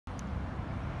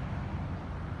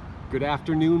Good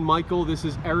afternoon, Michael. This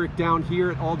is Eric down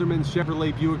here at Alderman's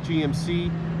Chevrolet Buick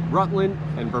GMC, Rutland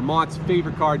and Vermont's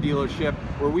favorite car dealership,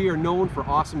 where we are known for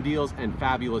awesome deals and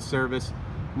fabulous service.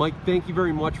 Mike, thank you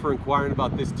very much for inquiring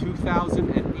about this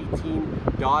 2018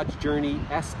 Dodge Journey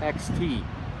SXT.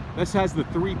 This has the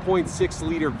 3.6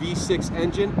 liter V6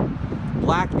 engine,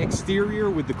 black exterior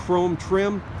with the chrome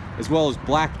trim, as well as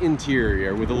black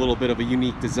interior with a little bit of a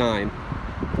unique design.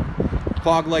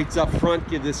 Fog lights up front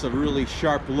give this a really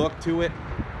sharp look to it.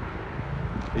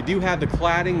 They do have the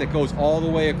cladding that goes all the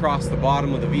way across the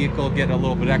bottom of the vehicle, getting a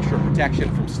little bit extra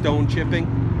protection from stone chipping.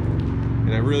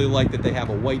 And I really like that they have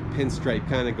a white pinstripe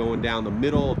kind of going down the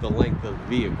middle of the length of the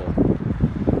vehicle.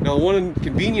 Now, one of the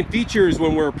convenient features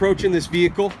when we're approaching this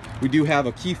vehicle, we do have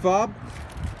a key fob,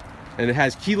 and it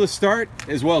has keyless start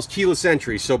as well as keyless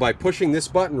entry. So by pushing this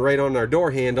button right on our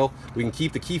door handle, we can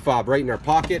keep the key fob right in our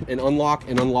pocket and unlock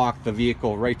the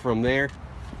vehicle right from there.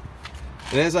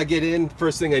 And as I get in,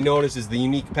 first thing I notice is the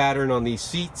unique pattern on these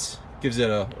seats. Gives it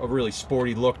a really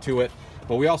sporty look to it.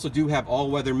 But we also do have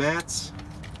all-weather mats.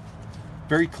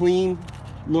 Very clean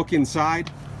look inside.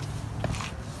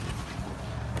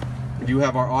 We do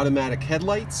have our automatic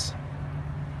headlights.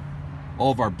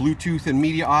 All of our Bluetooth and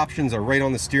media options are right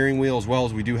on the steering wheel, as well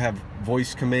as we do have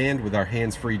voice command with our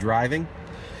hands-free driving.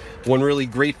 One really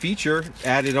great feature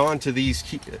added on to these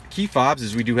key fobs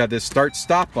is we do have this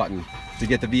start-stop button to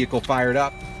get the vehicle fired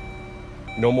up.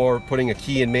 No more putting a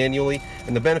key in manually.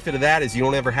 And the benefit of that is you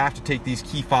don't ever have to take these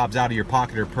key fobs out of your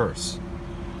pocket or purse.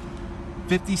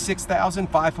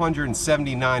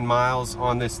 56,579 miles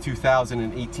on this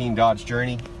 2018 Dodge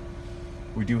Journey.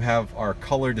 We do have our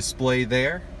color display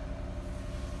there.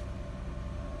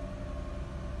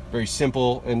 Very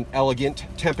simple and elegant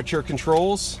temperature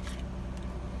controls.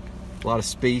 A lot of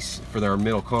space for our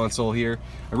middle console here.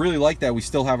 I really like that we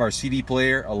still have our CD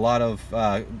player. A lot of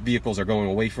vehicles are going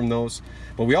away from those.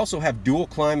 But we also have dual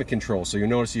climate control. So you'll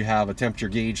notice you have a temperature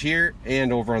gauge here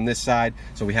and over on this side.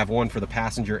 So we have one for the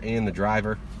passenger and the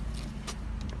driver.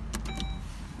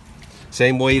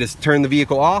 Same way to turn the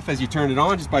vehicle off as you turn it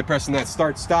on, just by pressing that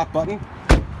start-stop button.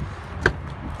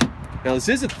 Now this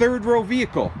is a third row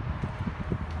vehicle.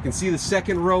 You can see the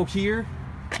second row here,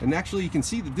 and actually you can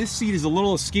see that this seat is a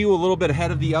little askew, a little bit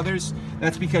ahead of the others.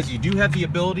 That's because you do have the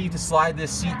ability to slide this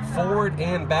seat forward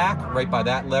and back right by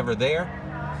that lever there.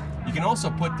 You can also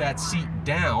put that seat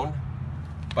down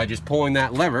by just pulling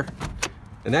that lever,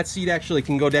 and that seat actually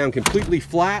can go down completely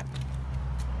flat.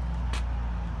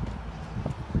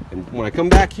 And when I come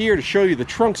back here to show you the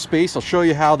trunk space, I'll show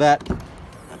you how that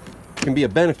can be a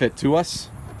benefit to us.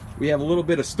 We have a little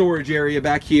bit of storage area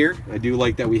back here. I do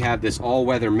like that we have this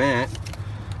all-weather mat.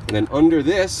 And then under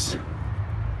this,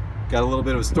 got a little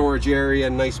bit of a storage area,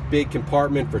 nice big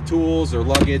compartment for tools or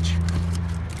luggage.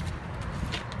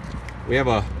 We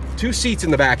have two seats in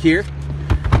the back here.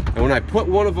 And when I put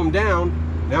one of them down,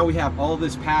 now we have all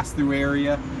this pass-through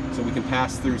area, so we can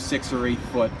pass through 6 or 8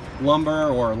 foot lumber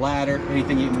or ladder,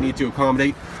 anything you need to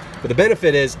accommodate. But the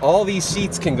benefit is all these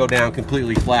seats can go down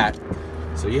completely flat.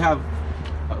 So you have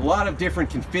a lot of different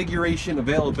configuration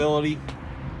availability.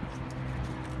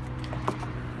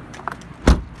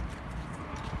 I'm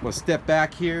going to step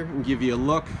back here and give you a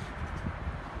look.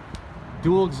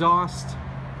 Dual exhaust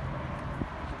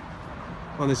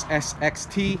on this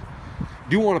SXT.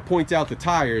 Do want to point out the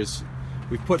tires.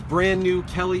 We've put brand new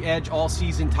Kelly Edge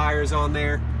all-season tires on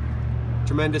there.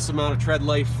 Tremendous amount of tread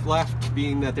life left,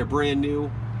 being that they're brand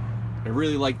new. I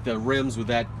really like the rims with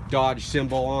that Dodge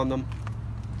symbol on them.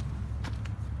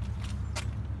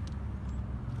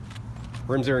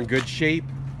 Rims are in good shape.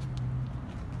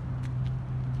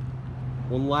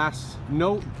 One last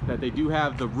note, that they do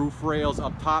have the roof rails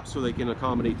up top so they can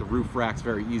accommodate the roof racks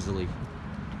very easily.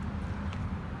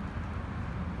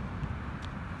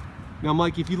 Now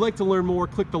Mike, if you'd like to learn more,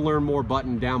 click the Learn More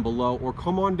button down below, or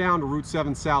come on down to Route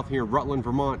 7 South here in Rutland,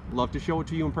 Vermont. Love to show it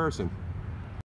to you in person.